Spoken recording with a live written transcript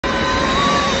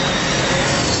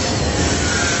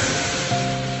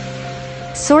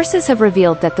Sources have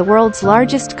revealed that the world's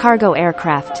largest cargo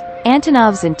aircraft,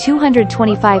 Antonov's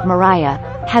An-225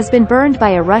 MRIYA, has been burned by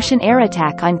a Russian air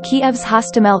attack on Kiev's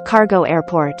Hostomel cargo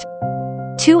airport.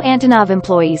 Two Antonov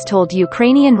employees told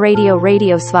Ukrainian Radio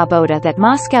Svoboda that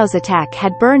Moscow's attack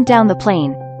had burned down the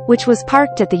plane, which was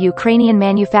parked at the Ukrainian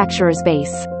manufacturer's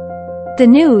base. The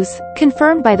news,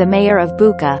 confirmed by the mayor of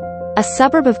Bucha, a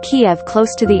suburb of Kiev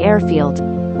close to the airfield,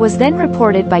 was then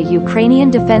reported by Ukrainian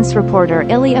defense reporter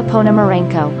Illia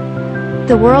Ponomarenko.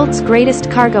 The world's greatest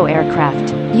cargo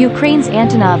aircraft, Ukraine's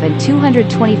Antonov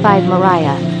An-225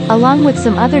 MRIYA, along with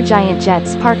some other giant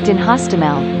jets parked in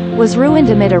Hostomel, was ruined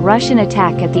amid a Russian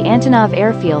attack at the Antonov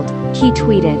airfield, he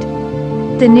tweeted.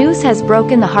 The news has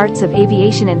broken the hearts of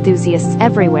aviation enthusiasts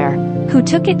everywhere, who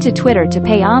took it to Twitter to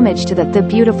pay homage to the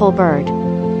beautiful bird.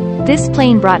 This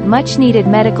plane brought much-needed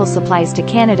medical supplies to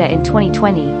Canada in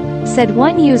 2020, said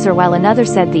one user, while another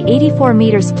said the 84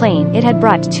 meters plane it had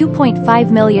brought 2.5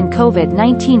 million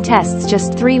COVID-19 tests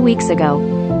just 3 weeks ago.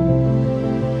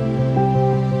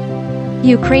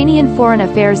 Ukrainian Foreign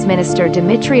Affairs Minister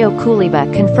Dmytro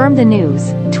Kuleba confirmed the news,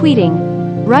 tweeting,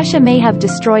 "Russia may have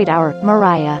destroyed our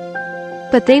MRIYA,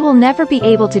 but they will never be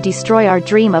able to destroy our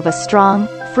dream of a strong,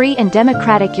 free and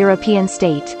democratic European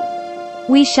state.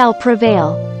 We shall prevail."